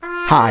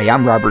Hi,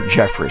 I'm Robert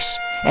Jeffress,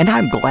 and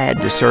I'm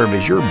glad to serve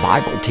as your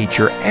Bible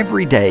teacher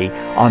every day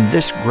on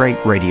this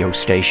great radio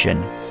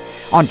station.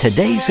 On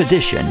today's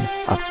edition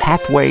of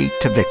Pathway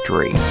to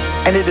Victory.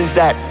 And it is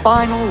that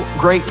final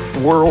great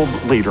world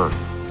leader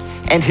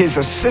and his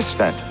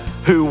assistant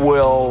who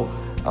will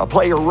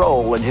play a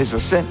role in his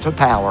ascent to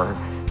power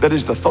that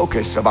is the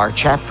focus of our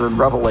chapter in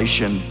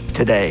Revelation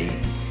today.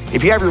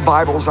 If you have your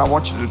Bibles, I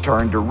want you to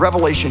turn to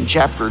Revelation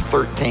chapter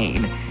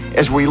 13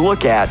 as we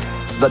look at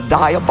the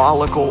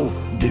Diabolical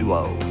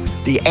Duo,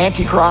 the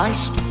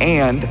antichrist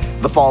and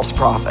the false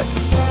prophet.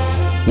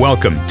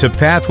 Welcome to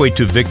Pathway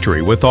to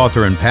Victory with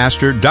author and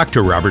pastor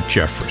Dr. Robert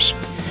Jeffress.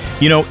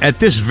 You know, at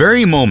this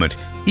very moment,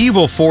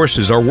 evil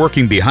forces are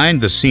working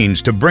behind the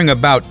scenes to bring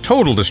about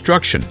total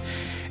destruction.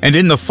 And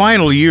in the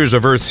final years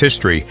of Earth's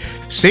history,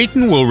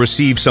 Satan will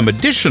receive some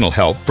additional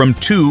help from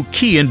two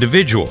key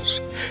individuals.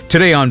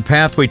 Today on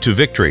Pathway to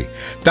Victory,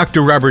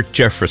 Dr. Robert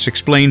Jeffress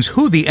explains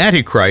who the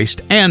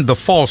Antichrist and the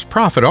false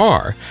prophet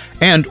are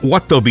and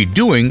what they'll be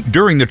doing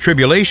during the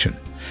tribulation.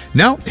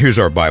 Now, here's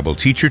our Bible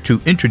teacher to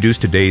introduce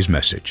today's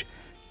message.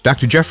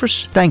 Dr.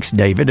 Jeffress? Thanks,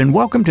 David, and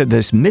welcome to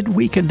this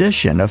midweek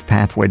edition of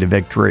Pathway to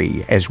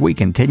Victory as we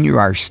continue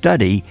our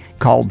study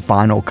called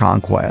Final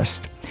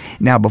Conquest.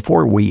 Now,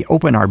 before we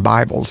open our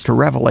Bibles to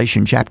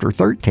Revelation chapter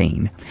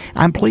 13,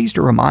 I'm pleased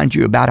to remind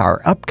you about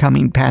our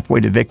upcoming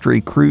Pathway to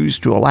Victory cruise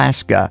to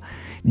Alaska,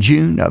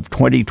 June of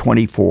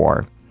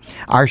 2024.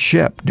 Our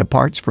ship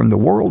departs from the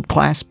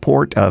world-class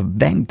port of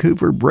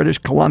Vancouver, British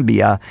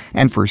Columbia,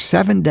 and for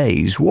 7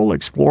 days we'll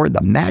explore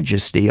the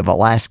majesty of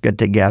Alaska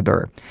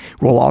together.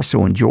 We'll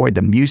also enjoy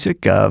the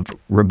music of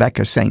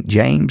Rebecca St.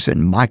 James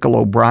and Michael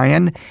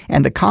O'Brien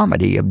and the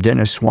comedy of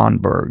Dennis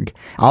Swanberg.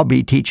 I'll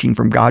be teaching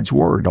from God's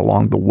Word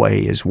along the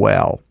way as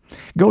well.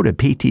 Go to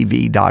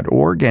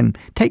ptv.org and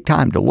take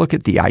time to look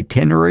at the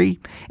itinerary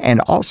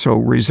and also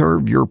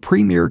reserve your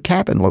premier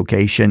cabin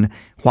location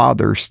while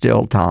there's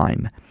still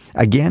time.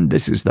 Again,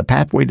 this is the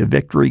Pathway to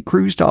Victory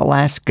Cruise to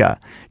Alaska,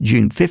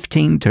 June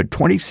 15 to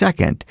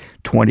 22nd,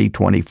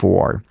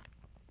 2024.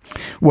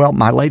 Well,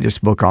 my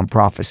latest book on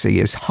prophecy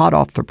is hot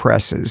off the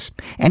presses,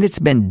 and it's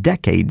been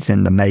decades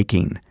in the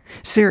making.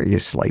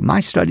 Seriously, my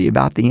study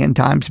about the end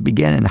times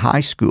began in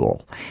high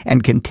school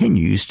and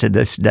continues to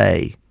this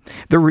day.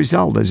 The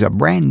result is a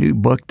brand new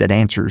book that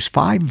answers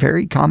 5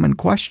 very common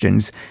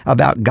questions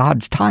about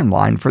God's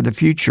timeline for the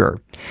future.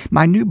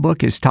 My new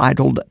book is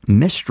titled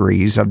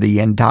Mysteries of the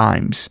End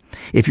Times.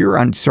 If you're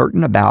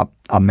uncertain about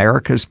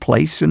America's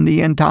place in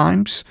the end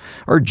times,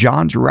 or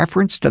John's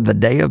reference to the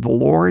day of the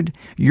Lord,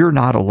 you're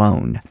not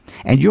alone.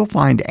 And you'll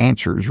find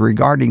answers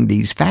regarding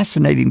these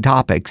fascinating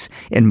topics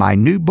in my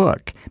new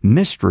book,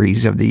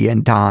 Mysteries of the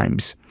End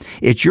Times.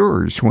 It's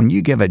yours when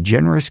you give a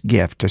generous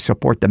gift to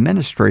support the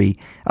ministry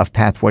of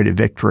Pathway to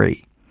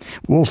Victory.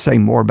 We'll say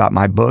more about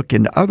my book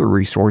and other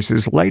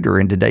resources later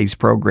in today's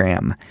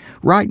program.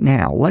 Right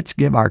now, let's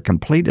give our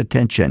complete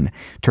attention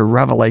to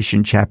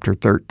Revelation chapter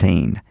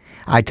 13.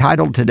 I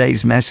titled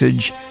today's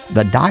message,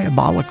 The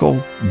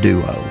Diabolical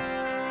Duo.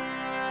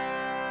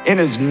 In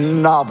his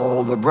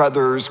novel, The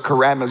Brothers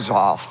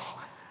Karamazov,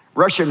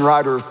 Russian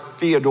writer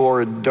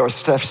Fyodor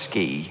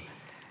Dostoevsky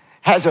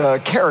has a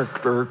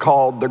character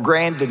called the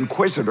Grand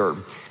Inquisitor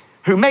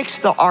who makes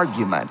the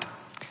argument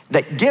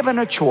that given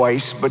a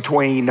choice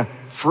between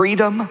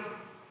freedom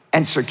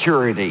and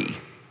security,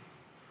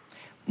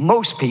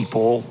 most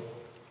people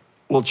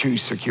will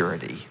choose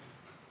security.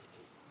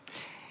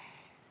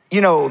 You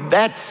know,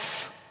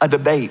 that's a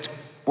debate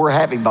we're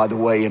having, by the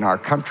way, in our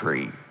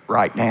country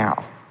right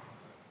now.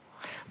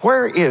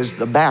 Where is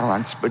the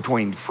balance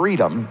between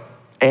freedom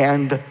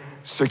and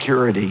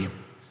security?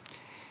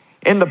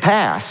 In the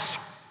past,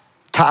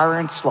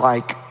 tyrants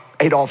like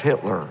Adolf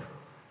Hitler,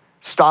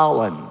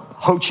 Stalin,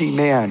 Ho Chi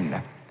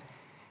Minh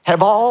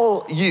have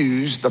all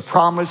used the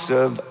promise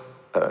of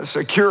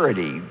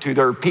security to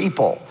their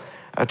people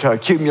to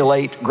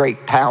accumulate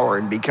great power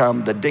and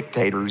become the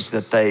dictators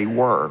that they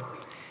were.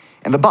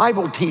 And the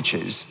Bible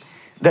teaches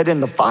that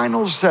in the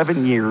final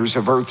 7 years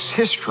of Earth's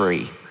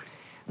history,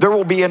 there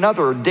will be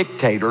another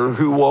dictator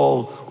who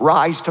will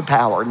rise to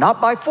power, not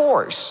by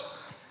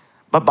force,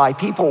 but by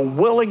people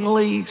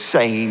willingly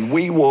saying,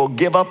 we will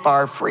give up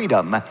our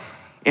freedom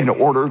in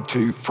order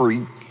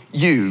for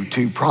you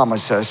to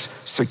promise us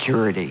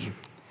security.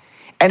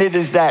 And it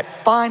is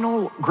that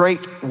final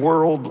great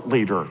world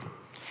leader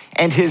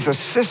and his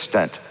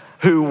assistant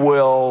who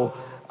will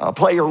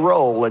play a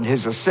role in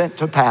his ascent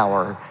to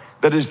power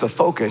that is the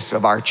focus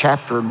of our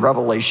chapter in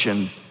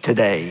Revelation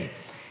today.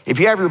 If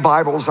you have your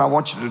Bibles, I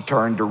want you to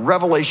turn to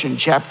Revelation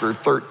chapter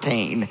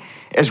 13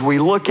 as we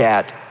look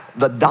at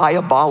the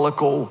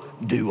Diabolical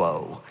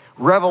Duo.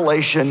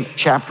 Revelation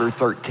chapter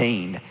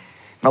 13.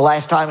 The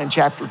last time in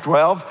chapter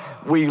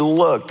 12, we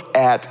looked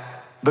at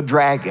the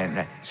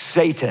dragon,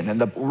 Satan,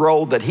 and the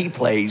role that he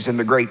plays in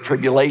the Great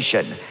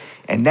Tribulation.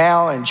 And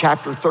now in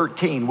chapter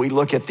 13, we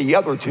look at the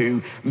other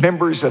two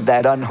members of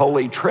that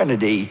unholy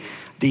trinity,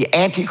 the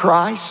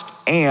Antichrist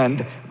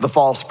and the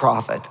false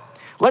prophet.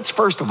 Let's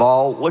first of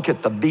all look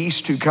at the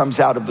beast who comes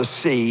out of the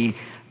sea,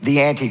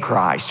 the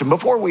Antichrist. And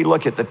before we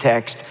look at the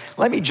text,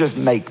 let me just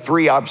make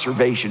 3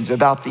 observations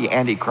about the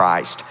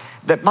Antichrist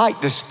that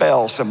might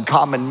dispel some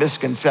common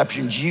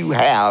misconceptions you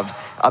have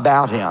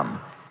about him.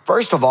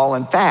 First of all,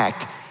 in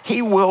fact,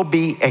 he will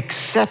be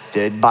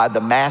accepted by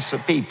the mass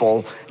of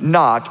people,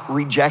 not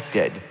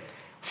rejected.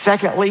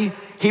 Secondly,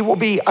 he will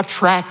be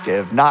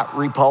attractive, not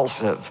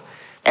repulsive.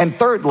 And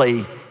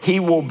thirdly, he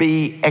will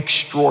be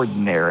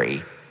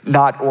extraordinary,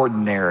 not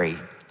ordinary.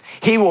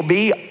 He will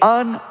be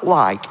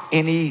unlike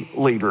any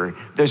leader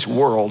this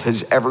world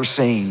has ever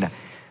seen.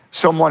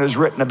 Someone has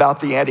written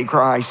about the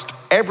Antichrist,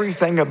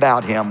 everything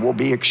about him will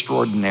be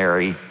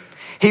extraordinary.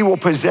 He will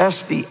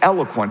possess the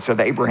eloquence of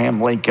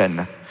Abraham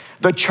Lincoln,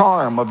 the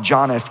charm of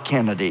John F.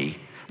 Kennedy,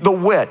 the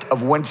wit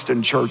of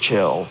Winston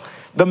Churchill,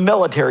 the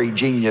military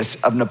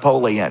genius of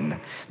Napoleon,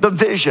 the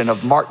vision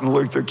of Martin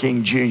Luther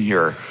King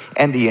Jr.,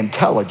 and the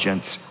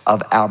intelligence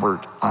of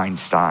Albert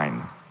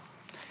Einstein.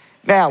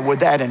 Now, with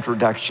that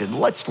introduction,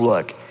 let's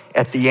look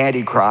at the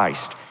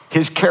Antichrist,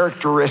 his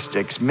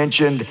characteristics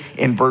mentioned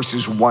in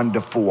verses 1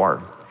 to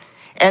 4.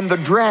 And the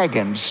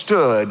dragon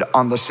stood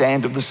on the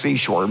sand of the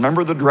seashore.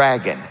 Remember the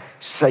dragon,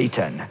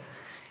 Satan.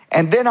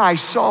 And then I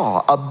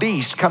saw a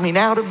beast coming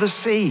out of the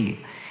sea,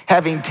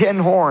 having 10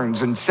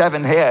 horns and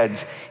 7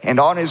 heads, and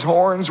on his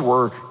horns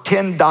were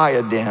 10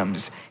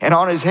 diadems, and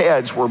on his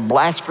heads were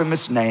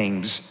blasphemous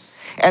names.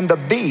 And the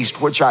beast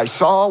which I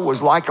saw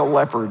was like a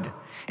leopard,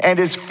 and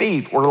his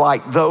feet were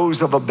like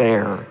those of a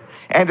bear,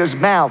 and his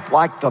mouth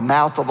like the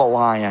mouth of a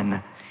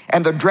lion.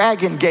 And the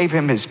dragon gave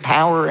him his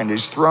power and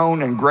his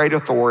throne and great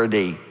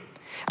authority.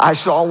 I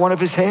saw one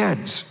of his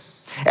heads,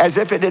 as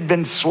if it had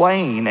been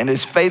slain, and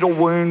his fatal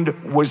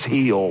wound was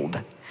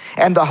healed.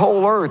 And the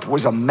whole earth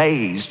was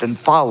amazed and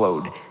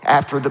followed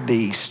after the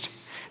beast.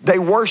 They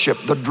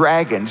worshiped the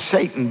dragon,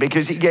 Satan,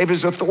 because he gave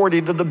his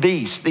authority to the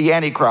beast, the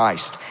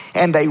Antichrist.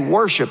 And they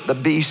worshiped the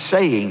beast,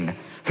 saying,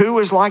 "Who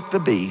is like the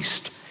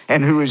beast,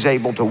 and who is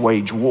able to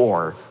wage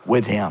war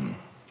with him?"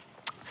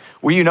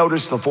 Will you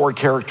notice the 4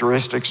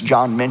 characteristics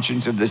John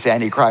mentions of this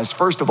Antichrist?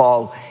 First of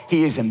all,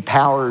 he is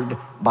empowered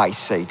by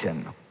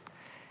Satan.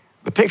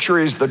 The picture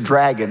is the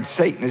dragon.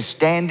 Satan is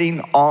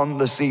standing on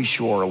the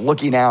seashore,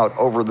 looking out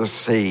over the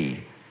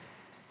sea.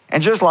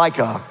 And just like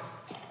a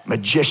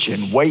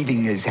magician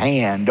waving his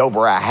hand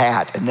over a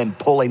hat and then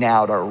pulling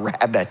out a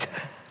rabbit,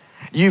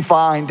 you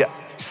find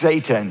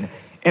Satan,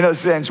 in a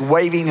sense,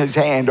 waving his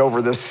hand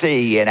over the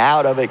sea, and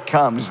out of it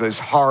comes this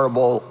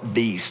horrible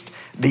beast,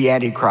 the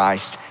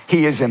Antichrist.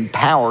 He is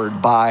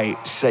empowered by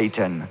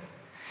Satan.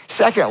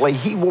 Secondly,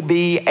 he will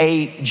be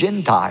a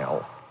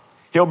Gentile.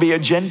 He'll be a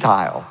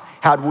Gentile.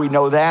 How do we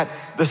know that?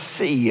 The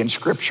sea in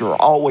Scripture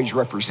always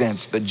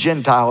represents the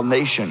Gentile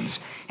nations.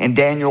 In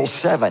Daniel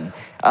 7,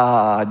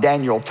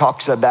 Daniel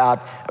talks about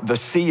the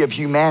sea of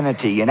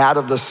humanity, and out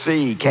of the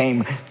sea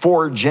came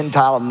 4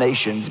 Gentile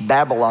nations: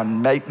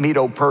 Babylon,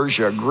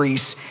 Medo-Persia,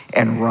 Greece,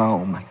 and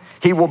Rome.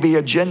 He will be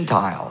a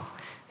Gentile.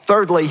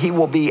 Thirdly, he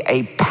will be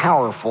a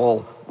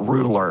powerful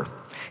ruler.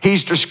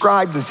 He's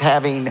described as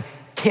having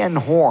 10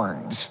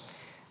 horns.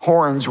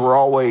 Horns were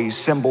always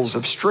symbols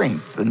of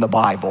strength in the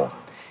Bible.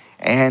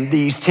 And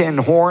these 10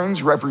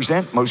 horns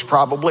represent most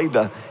probably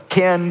the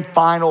 10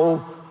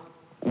 final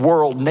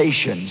world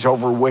nations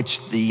over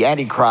which the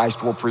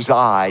Antichrist will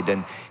preside,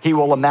 and he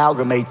will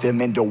amalgamate them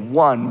into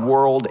one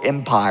world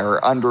empire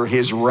under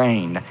his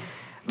reign.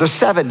 The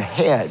 7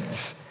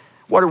 heads,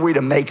 what are we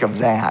to make of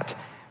that?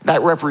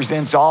 That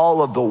represents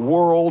all of the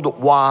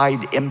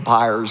worldwide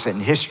empires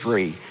in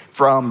history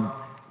from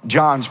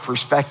John's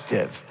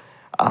perspective.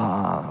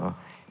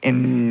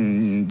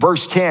 In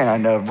verse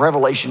 10 of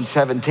Revelation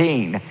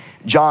 17,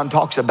 John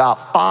talks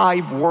about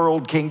 5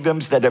 world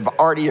kingdoms that have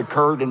already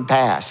occurred in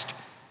past: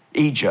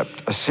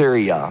 Egypt,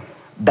 Assyria,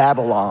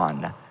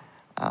 Babylon,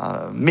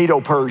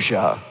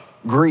 Medo-Persia,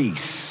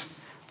 Greece.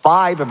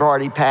 5 have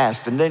already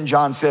passed. And then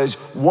John says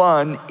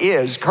one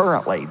is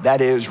currently,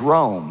 that is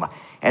Rome.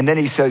 And then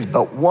he says,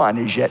 but one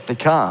is yet to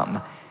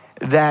come.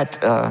 That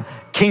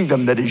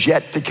kingdom that is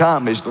yet to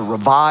come is the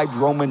revived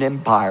Roman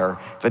Empire,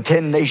 the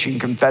 10-nation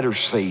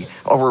confederacy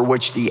over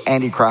which the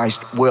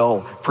Antichrist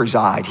will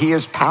preside. He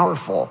is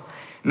powerful.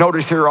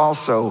 Notice here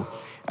also,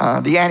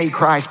 the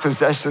Antichrist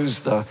possesses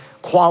the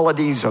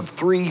qualities of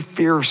 3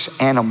 fierce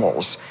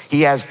animals.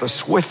 He has the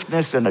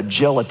swiftness and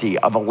agility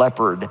of a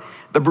leopard,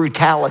 the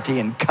brutality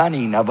and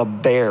cunning of a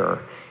bear,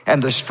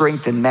 and the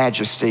strength and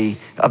majesty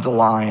of the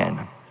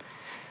lion.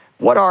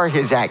 What are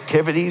his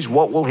activities?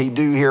 What will he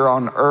do here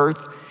on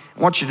earth?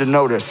 I want you to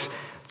notice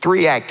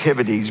 3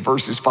 activities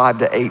verses 5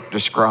 to 8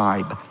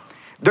 describe.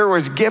 There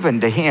was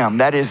given to him,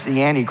 that is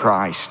the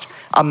Antichrist,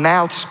 a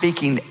mouth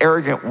speaking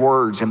arrogant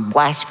words and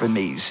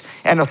blasphemies,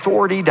 and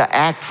authority to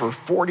act for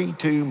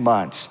 42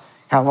 months.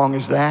 How long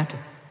is that?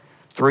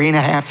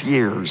 3.5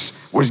 years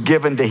was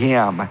given to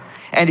him.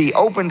 And he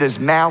opened his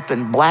mouth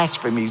in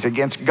blasphemies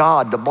against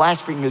God, to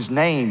blaspheme his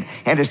name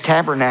and his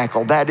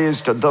tabernacle, that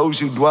is, to those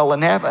who dwell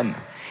in heaven.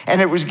 And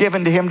it was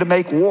given to him to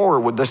make war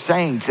with the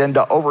saints and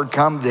to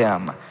overcome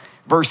them.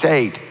 Verse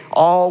 8,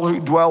 all who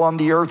dwell on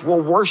the earth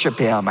will worship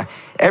him,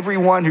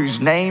 everyone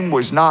whose name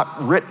was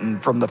not written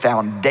from the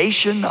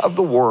foundation of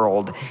the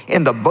world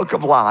in the book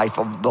of life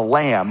of the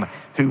Lamb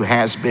who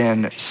has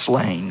been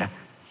slain.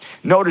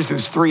 Notice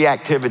his three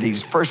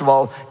activities. First of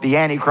all, the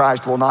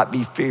Antichrist will not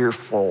be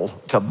fearful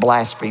to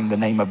blaspheme the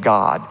name of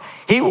God.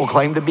 He will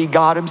claim to be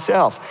God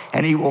himself,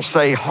 and he will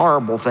say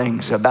horrible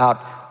things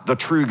about the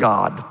true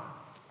God.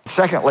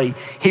 Secondly,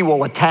 he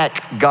will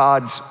attack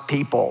God's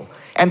people.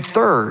 And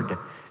third,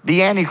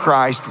 the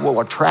Antichrist will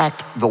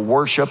attract the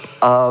worship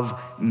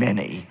of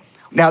many.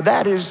 Now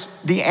that is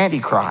the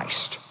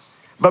Antichrist.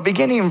 But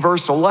beginning in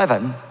verse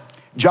 11,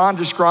 John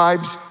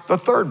describes the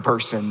third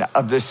person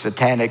of this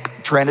satanic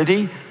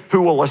trinity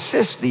who will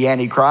assist the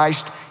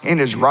Antichrist in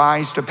his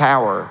rise to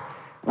power.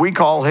 We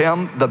call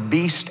him the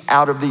beast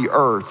out of the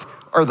earth,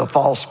 or the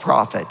false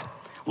prophet.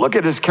 Look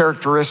at his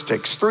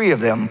characteristics, three of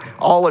them,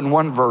 all in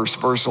one verse,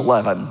 verse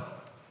 11.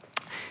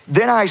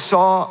 Then I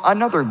saw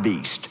another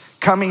beast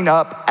coming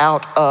up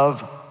out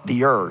of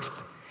the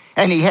earth,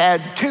 and he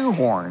had two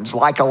horns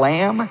like a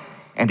lamb,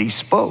 and he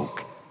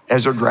spoke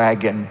as a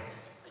dragon.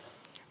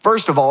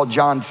 First of all,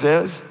 John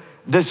says,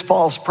 this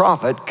false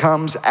prophet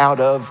comes out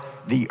of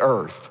the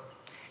earth.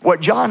 What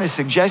John is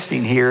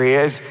suggesting here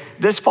is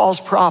this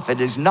false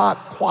prophet is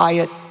not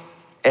quite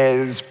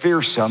as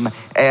fearsome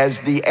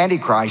as the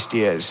Antichrist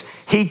is.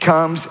 He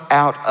comes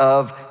out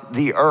of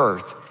the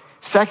earth.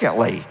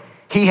 Secondly,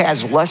 he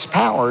has less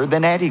power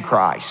than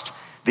Antichrist.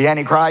 The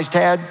Antichrist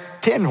had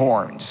 10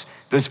 horns.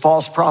 This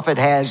false prophet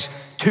has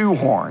 2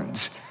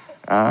 horns,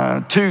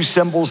 2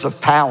 symbols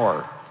of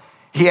power.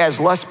 He has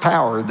less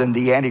power than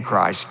the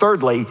Antichrist.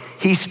 Thirdly,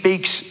 he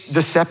speaks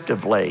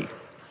deceptively.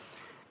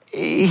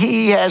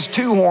 He has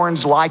 2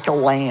 horns like a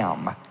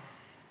lamb.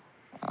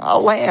 A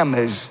lamb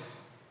is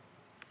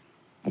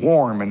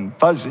warm and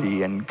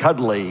fuzzy and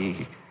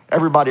cuddly.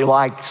 Everybody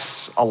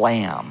likes a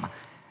lamb.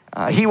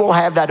 He will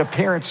have that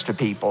appearance to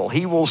people.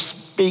 He will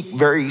speak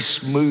very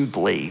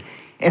smoothly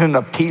in an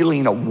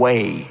appealing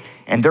way,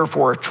 and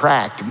therefore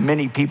attract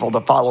many people to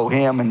follow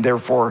him and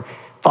therefore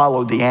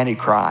follow the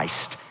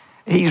Antichrist.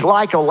 He's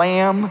like a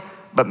lamb,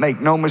 but make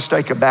no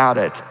mistake about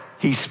it,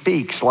 he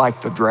speaks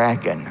like the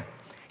dragon.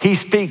 He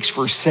speaks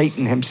for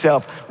Satan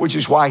himself, which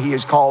is why he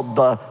is called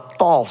the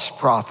false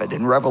prophet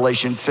in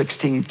Revelation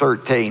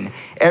 16:13.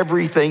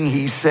 Everything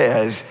he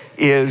says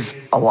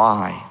is a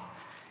lie.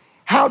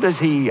 How does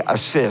he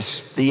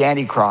assist the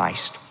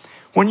Antichrist?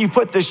 When you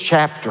put this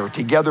chapter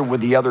together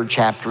with the other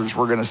chapters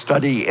we're going to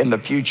study in the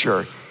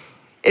future,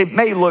 it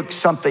may look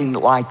something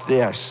like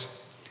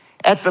this.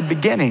 At the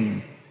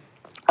beginning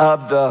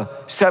of the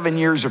 7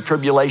 years of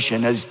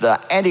tribulation, as the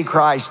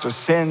Antichrist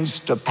ascends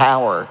to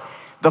power,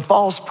 the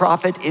false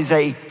prophet is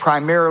a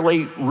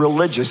primarily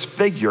religious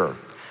figure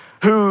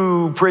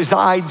who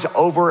presides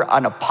over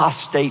an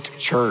apostate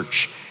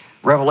church.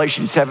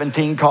 Revelation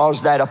 17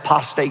 calls that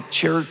apostate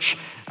church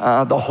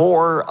the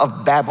whore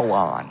of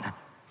Babylon.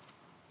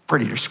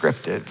 Pretty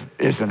descriptive,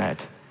 isn't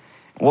it?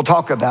 We'll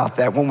talk about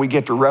that when we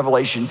get to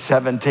Revelation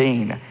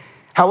 17.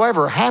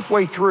 However,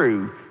 halfway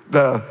through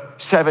the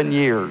 7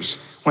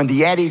 years, when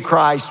the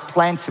Antichrist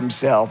plants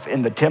himself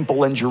in the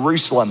temple in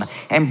Jerusalem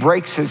and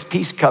breaks his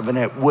peace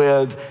covenant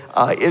with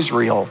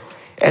Israel,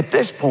 at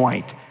this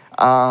point,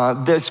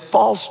 this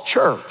false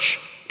church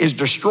is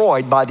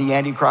destroyed by the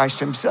Antichrist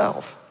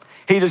himself.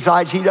 He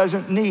decides he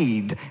doesn't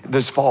need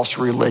this false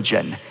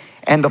religion.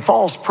 And the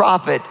false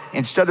prophet,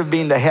 instead of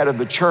being the head of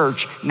the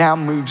church, now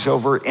moves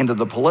over into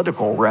the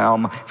political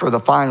realm for the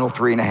final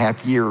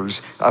 3.5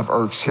 years of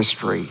Earth's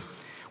history.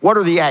 What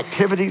are the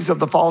activities of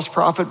the false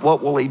prophet?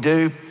 What will he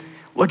do?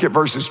 Look at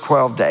verses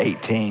 12 to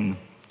 18.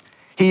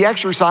 He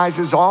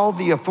exercises all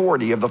the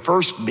authority of the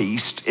first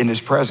beast in his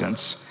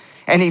presence,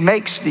 and he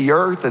makes the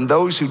earth and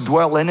those who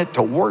dwell in it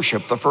to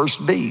worship the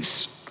first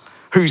beast,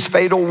 whose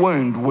fatal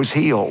wound was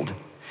healed.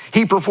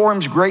 He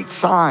performs great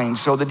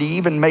signs so that he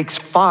even makes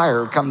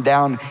fire come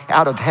down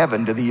out of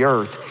heaven to the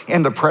earth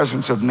in the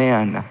presence of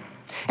men.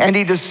 And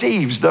he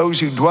deceives those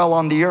who dwell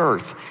on the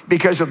earth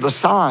because of the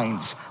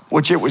signs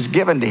which it was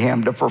given to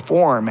him to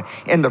perform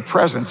in the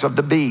presence of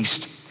the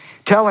beast,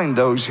 telling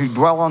those who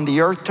dwell on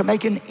the earth to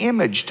make an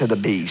image to the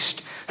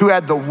beast, who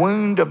had the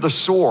wound of the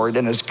sword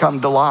and has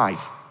come to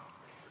life.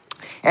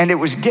 And it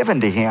was given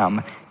to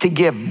him to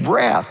give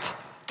breath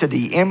to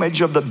the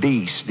image of the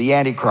beast, the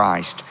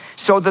Antichrist,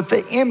 so that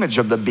the image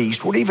of the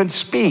beast would even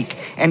speak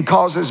and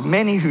causes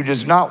many who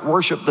does not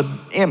worship the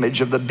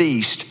image of the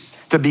beast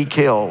to be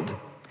killed.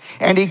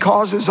 And he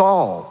causes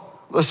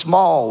all, the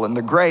small and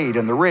the great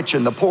and the rich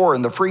and the poor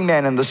and the free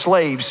men and the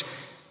slaves,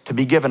 to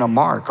be given a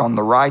mark on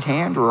the right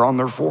hand or on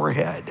their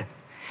forehead.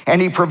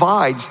 And he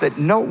provides that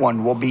no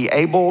one will be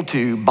able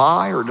to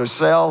buy or to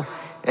sell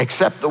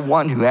except the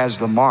one who has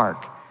the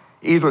mark,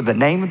 either the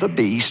name of the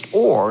beast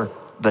or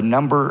the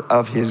number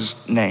of his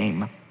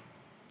name.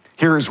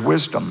 Here is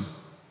wisdom.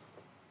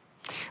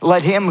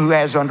 Let him who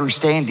has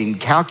understanding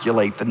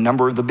calculate the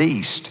number of the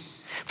beast,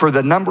 for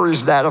the number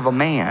is that of a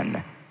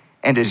man,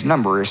 and his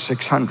number is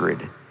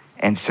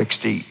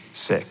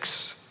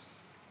 666.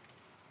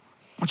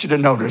 I want you to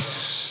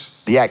notice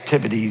the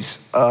activities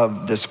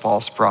of this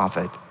false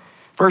prophet.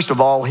 First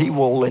of all, he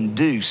will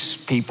induce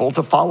people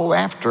to follow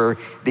after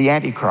the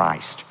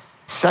Antichrist.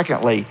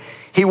 Secondly,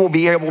 he will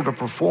be able to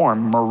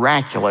perform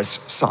miraculous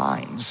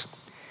signs.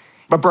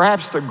 But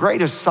perhaps the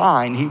greatest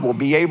sign he will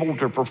be able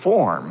to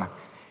perform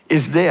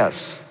is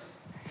this.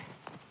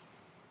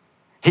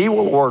 He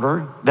will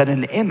order that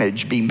an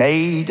image be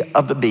made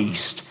of the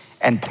beast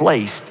and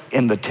placed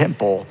in the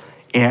temple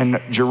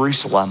in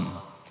Jerusalem.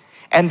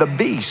 And the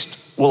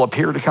beast will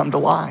appear to come to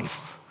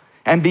life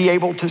and be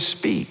able to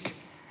speak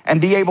and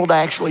be able to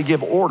actually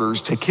give orders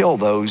to kill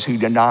those who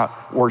do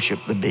not worship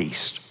the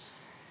beast.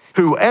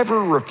 Whoever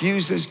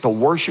refuses to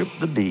worship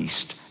the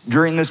beast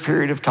during this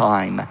period of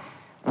time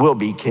will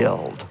be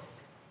killed.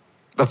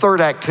 The third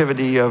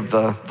activity of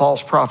the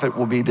false prophet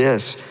will be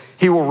this.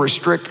 He will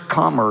restrict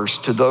commerce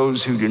to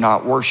those who do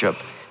not worship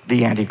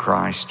the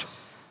Antichrist.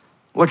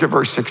 Look at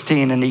verse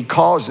 16. And he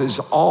causes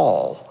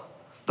all,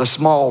 the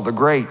small, the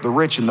great, the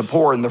rich and the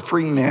poor, and the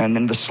free men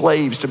and the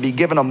slaves to be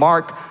given a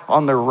mark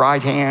on their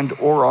right hand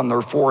or on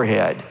their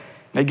forehead.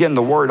 And again,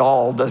 the word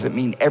all doesn't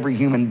mean every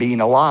human being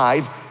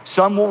alive.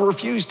 Some will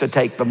refuse to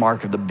take the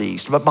mark of the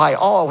beast. But by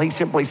all, he's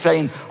simply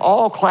saying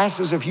all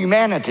classes of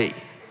humanity.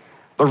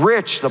 The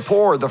rich, the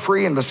poor, the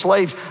free, and the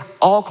slaves,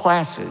 all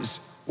classes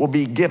will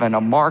be given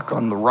a mark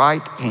on the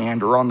right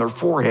hand or on their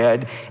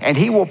forehead. And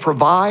he will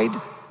provide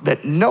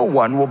that no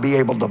one will be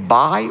able to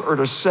buy or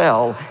to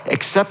sell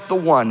except the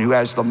one who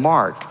has the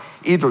mark,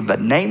 either the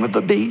name of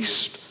the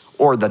beast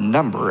or the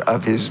number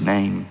of his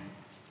name.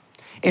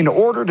 In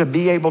order to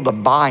be able to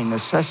buy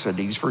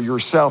necessities for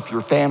yourself,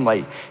 your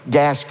family,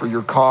 gas for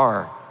your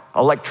car,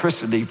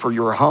 electricity for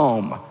your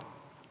home,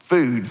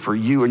 food for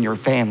you and your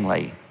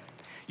family,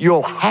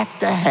 you'll have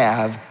to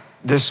have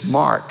this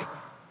mark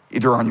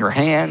either on your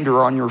hand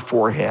or on your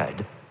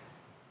forehead.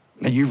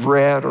 Now, you've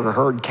read or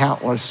heard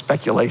countless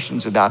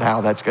speculations about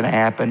how that's going to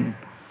happen,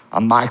 a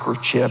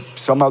microchip,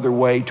 some other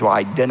way to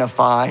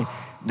identify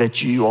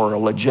that you are a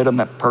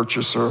legitimate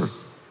purchaser.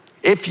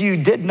 If you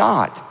did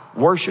not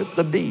worship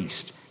the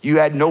beast, you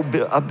had no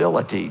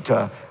ability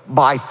to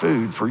buy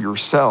food for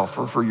yourself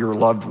or for your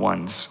loved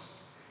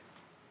ones.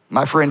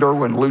 My friend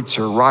Erwin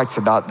Lutzer writes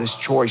about this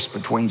choice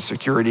between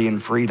security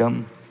and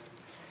freedom.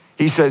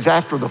 He says,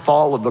 after the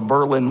fall of the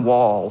Berlin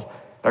Wall,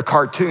 a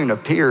cartoon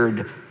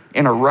appeared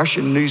in a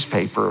Russian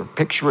newspaper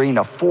picturing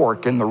a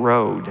fork in the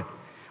road.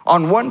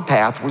 On one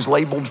path was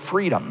labeled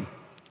freedom.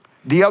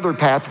 The other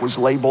path was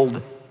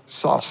labeled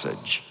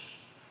sausage.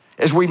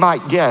 As we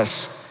might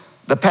guess,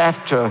 the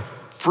path to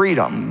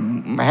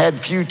freedom had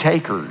few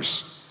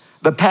takers.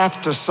 The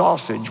path to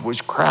sausage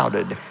was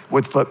crowded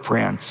with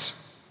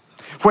footprints.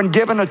 When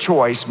given a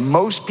choice,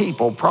 most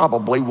people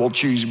probably will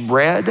choose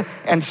bread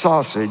and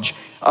sausage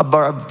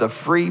above the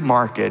free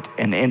market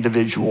and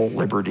individual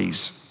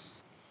liberties.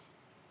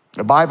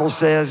 The Bible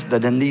says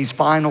that in these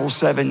final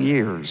 7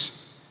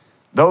 years,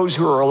 those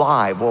who are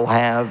alive will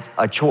have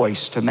a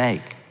choice to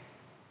make.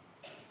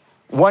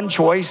 One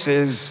choice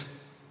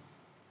is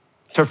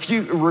to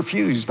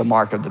refuse the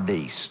mark of the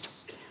beast,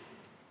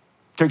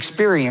 to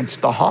experience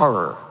the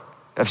horror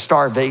of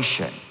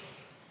starvation.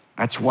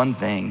 That's one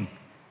thing.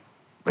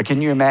 But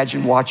can you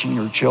imagine watching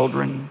your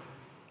children,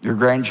 your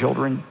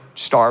grandchildren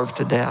starve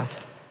to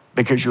death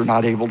because you're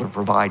not able to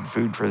provide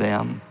food for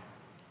them?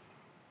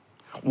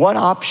 One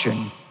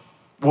option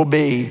will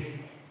be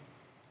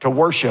to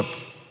worship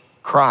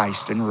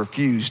Christ and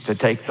refuse to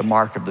take the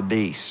mark of the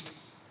beast.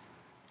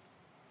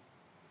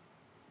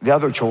 The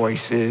other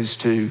choice is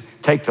to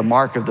take the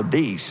mark of the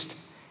beast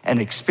and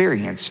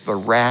experience the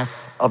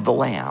wrath of the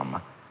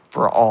Lamb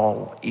for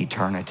all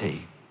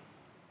eternity.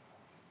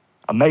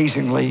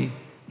 Amazingly,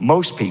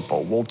 most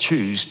people will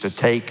choose to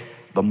take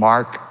the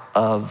mark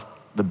of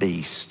the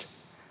beast,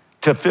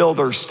 to fill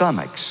their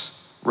stomachs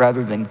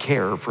rather than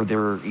care for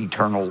their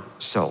eternal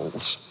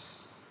souls.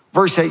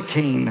 Verse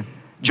 18,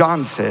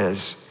 John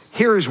says,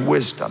 here is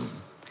wisdom.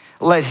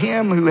 Let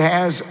him who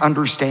has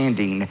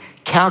understanding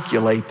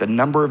calculate the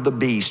number of the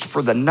beast,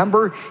 for the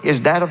number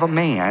is that of a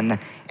man,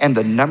 and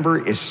the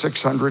number is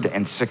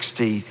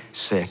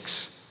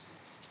 666.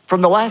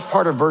 From the last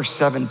part of verse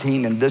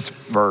 17 in this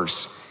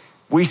verse,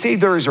 we see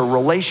there is a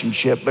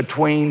relationship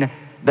between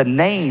the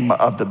name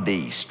of the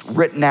beast,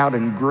 written out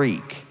in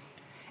Greek,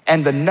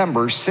 and the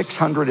number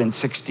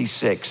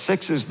 666.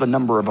 6 is the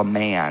number of a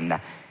man.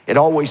 It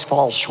always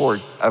falls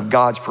short of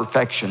God's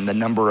perfection, the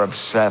number of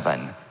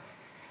 7.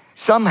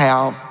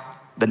 Somehow,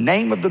 the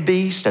name of the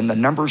beast and the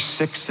number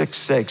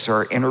 666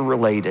 are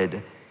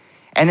interrelated.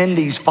 And in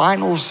these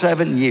final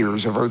 7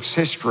 years of Earth's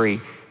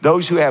history,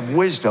 those who have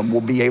wisdom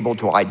will be able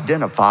to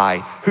identify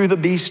who the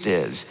beast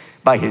is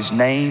by his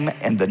name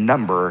and the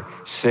number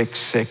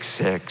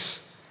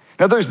 666.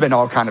 Now, there's been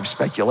all kind of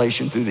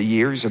speculation through the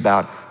years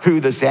about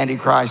who this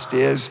Antichrist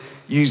is,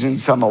 using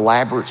some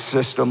elaborate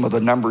system of the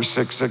number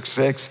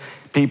 666.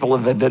 People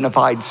have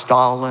identified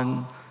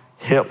Stalin,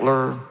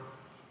 Hitler,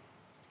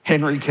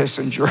 Henry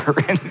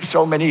Kissinger, and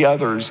so many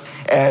others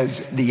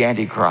as the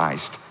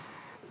Antichrist.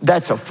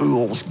 That's a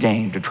fool's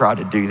game to try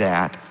to do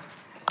that.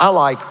 I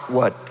like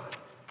what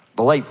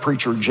the late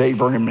preacher J.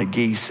 Vernon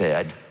McGee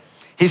said.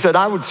 He said,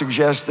 I would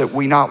suggest that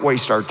we not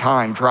waste our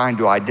time trying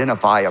to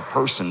identify a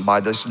person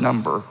by this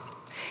number.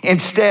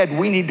 Instead,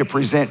 we need to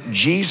present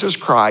Jesus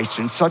Christ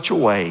in such a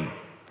way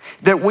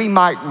that we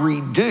might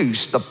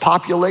reduce the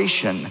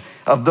population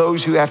of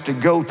those who have to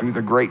go through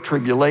the Great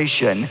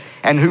Tribulation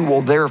and who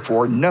will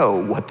therefore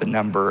know what the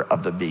number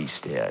of the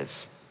beast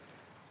is.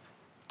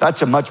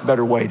 That's a much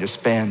better way to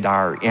spend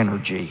our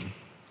energy,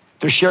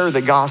 to share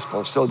the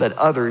gospel so that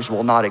others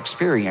will not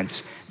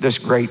experience this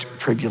Great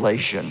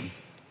Tribulation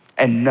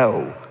and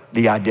know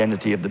the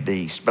identity of the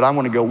beast. But I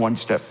want to go one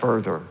step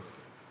further.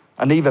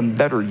 An even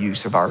better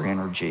use of our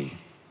energy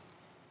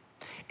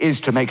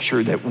is to make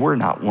sure that we're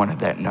not one of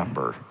that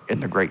number in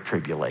the Great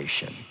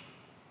Tribulation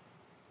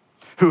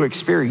who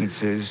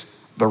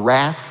experiences the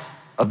wrath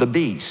of the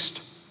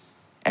beast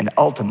and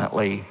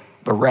ultimately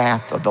the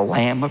wrath of the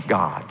Lamb of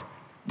God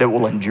that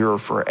will endure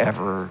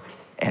forever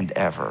and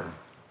ever.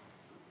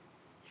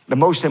 The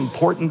most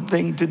important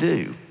thing to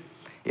do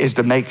is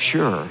to make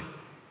sure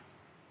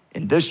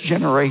in this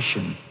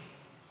generation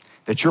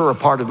that you're a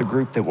part of the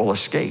group that will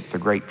escape the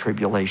Great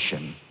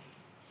Tribulation,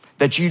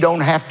 that you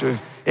don't have to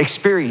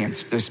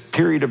experience this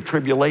period of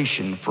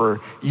tribulation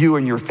for you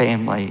and your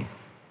family,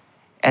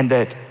 and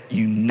that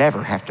you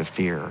never have to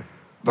fear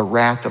the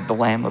wrath of the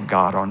Lamb of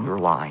God on your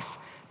life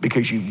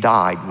because you've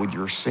died with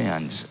your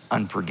sins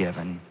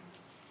unforgiven.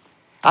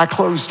 I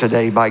close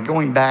today by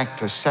going back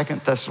to 2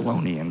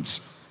 Thessalonians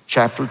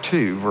chapter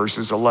 2,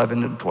 verses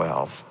 11 and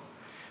 12.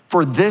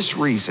 For this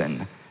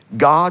reason,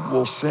 God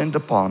will send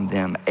upon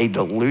them a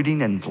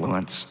deluding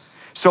influence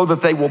so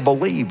that they will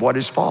believe what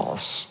is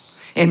false,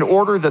 in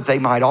order that they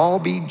might all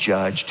be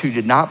judged who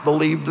did not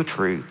believe the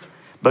truth,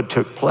 but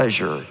took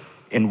pleasure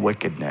in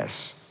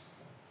wickedness.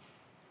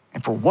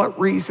 And for what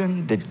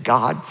reason did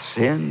God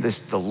send this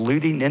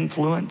deluding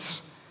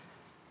influence?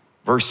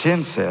 Verse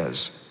 10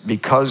 says,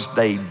 because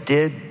they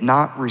did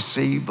not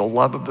receive the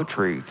love of the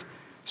truth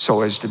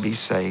so as to be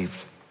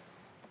saved.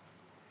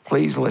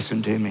 Please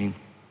listen to me.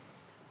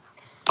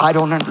 I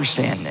don't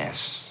understand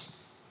this,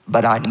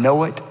 but I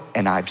know it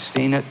and I've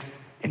seen it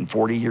in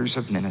 40 years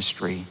of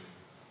ministry.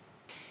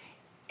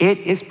 It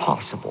is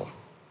possible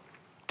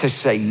to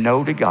say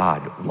no to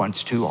God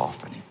once too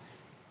often.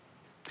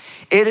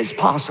 It is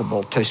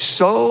possible to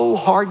so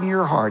harden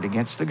your heart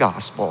against the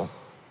gospel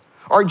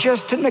or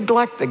just to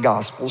neglect the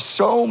gospel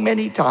so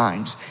many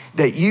times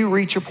that you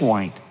reach a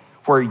point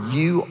where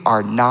you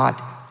are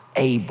not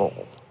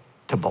able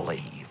to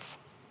believe.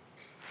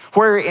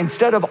 Where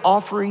instead of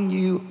offering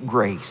you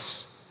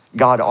grace,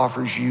 God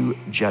offers you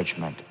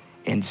judgment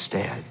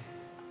instead.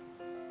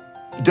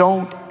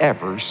 Don't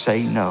ever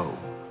say no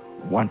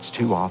once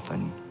too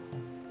often.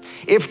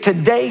 If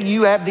today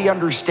you have the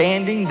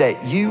understanding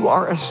that you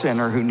are a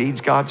sinner who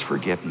needs God's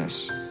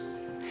forgiveness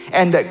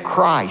and that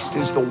Christ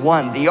is the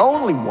one, the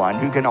only one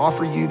who can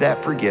offer you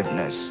that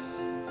forgiveness,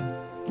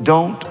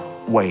 don't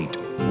wait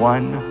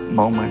one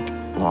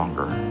moment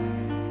longer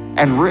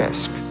and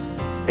risk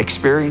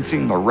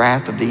experiencing the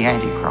wrath of the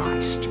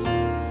antichrist,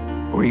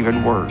 or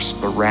even worse,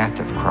 the wrath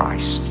of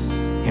Christ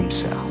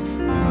himself.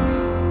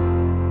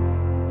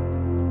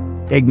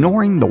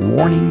 Ignoring the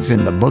warnings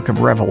in the book of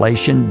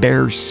Revelation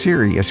bears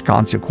serious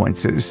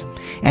consequences,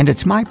 and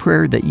it's my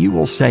prayer that you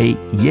will say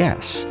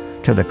yes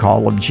to the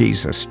call of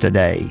Jesus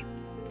today.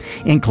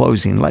 In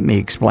closing, let me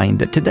explain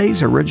that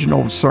today's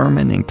original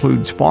sermon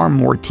includes far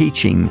more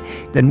teaching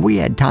than we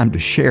had time to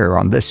share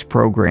on this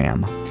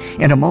program.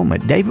 In a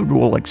moment, David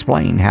will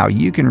explain how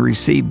you can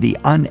receive the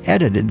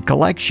unedited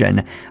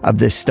collection of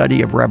this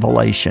study of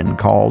Revelation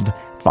called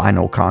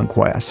Final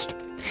Conquest.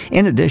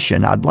 In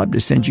addition, I'd love to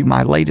send you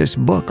my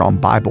latest book on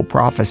Bible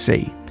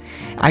prophecy.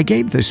 I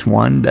gave this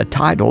one the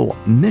title,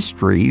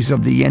 Mysteries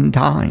of the End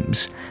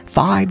Times,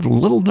 5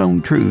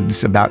 little-known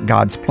truths about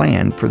God's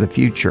plan for the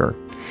future.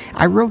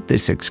 I wrote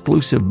this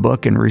exclusive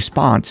book in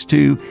response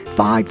to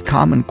 5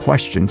 common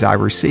questions I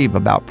receive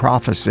about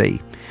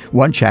prophecy.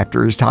 One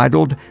chapter is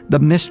titled, The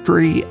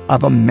Mystery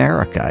of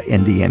America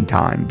in the End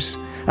Times.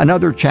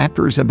 Another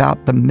chapter is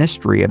about the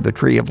mystery of the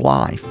Tree of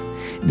Life.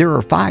 There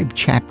are 5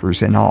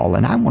 chapters in all,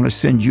 and I want to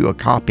send you a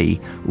copy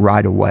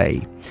right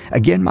away.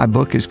 Again, my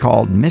book is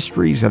called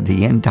Mysteries of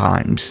the End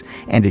Times,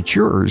 and it's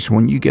yours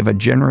when you give a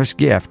generous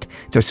gift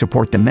to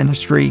support the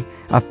ministry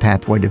of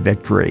Pathway to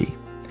Victory.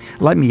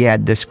 Let me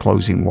add this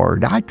closing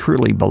word. I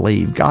truly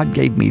believe God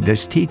gave me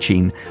this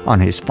teaching on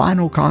His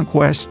final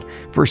conquest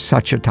for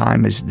such a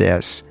time as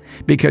this,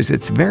 because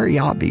it's very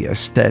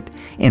obvious that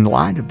in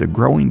light of the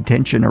growing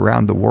tension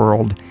around the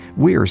world,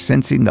 we are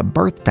sensing the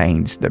birth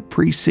pains that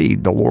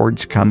precede the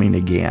Lord's coming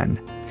again.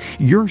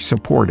 Your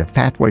support of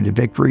Pathway to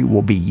Victory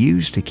will be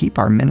used to keep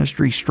our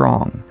ministry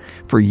strong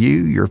for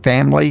you, your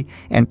family,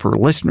 and for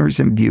listeners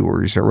and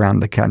viewers around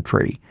the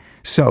country.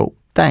 So,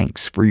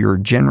 thanks for your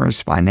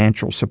generous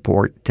financial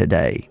support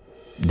today.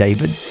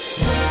 David?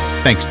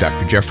 Thanks,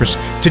 Dr. Jeffress.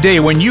 Today,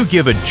 when you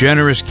give a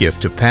generous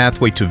gift to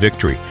Pathway to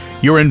Victory,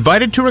 you're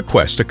invited to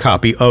request a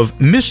copy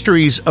of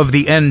Mysteries of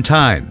the End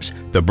Times,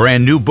 the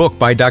brand new book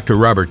by Dr.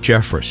 Robert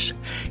Jeffress.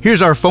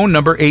 Here's our phone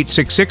number,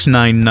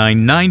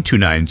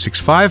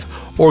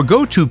 866-999-2965, or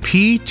go to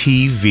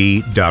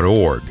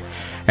ptv.org.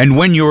 And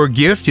when your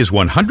gift is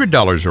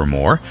 $100 or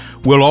more,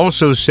 we'll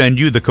also send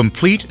you the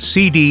complete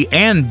CD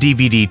and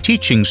DVD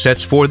teaching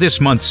sets for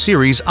this month's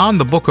series on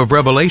the book of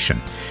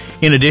Revelation.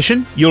 In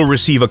addition, you'll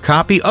receive a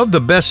copy of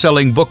the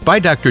best-selling book by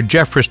Dr.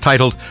 Jeffress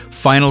titled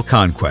Final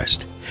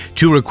Conquest.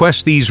 To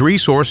request these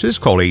resources,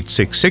 call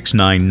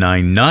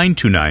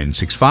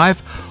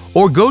 866-999-2965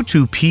 or go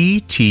to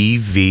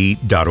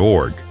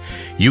ptv.org.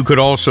 You could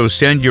also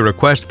send your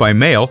request by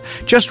mail.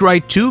 Just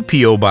write to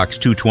P.O. Box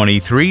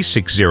 223,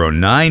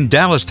 609,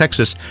 Dallas,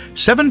 Texas,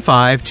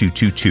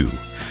 75222.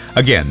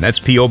 Again, that's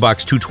P.O.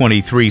 Box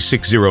 223,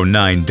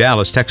 609,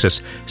 Dallas,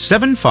 Texas,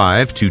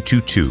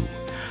 75222.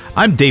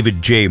 I'm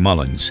David J.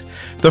 Mullins.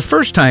 The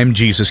first time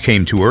Jesus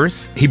came to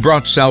earth, he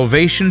brought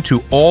salvation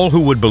to all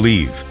who would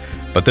believe.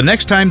 But the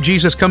next time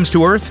Jesus comes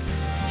to earth,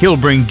 he'll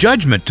bring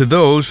judgment to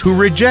those who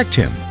reject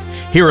him.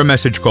 Hear a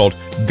message called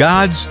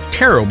God's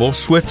Terrible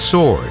Swift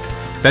Sword.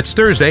 That's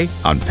Thursday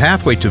on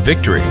Pathway to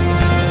Victory.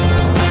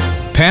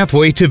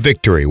 Pathway to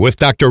Victory with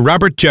Dr.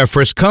 Robert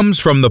Jeffress comes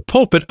from the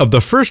pulpit of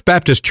the First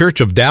Baptist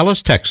Church of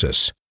Dallas, Texas.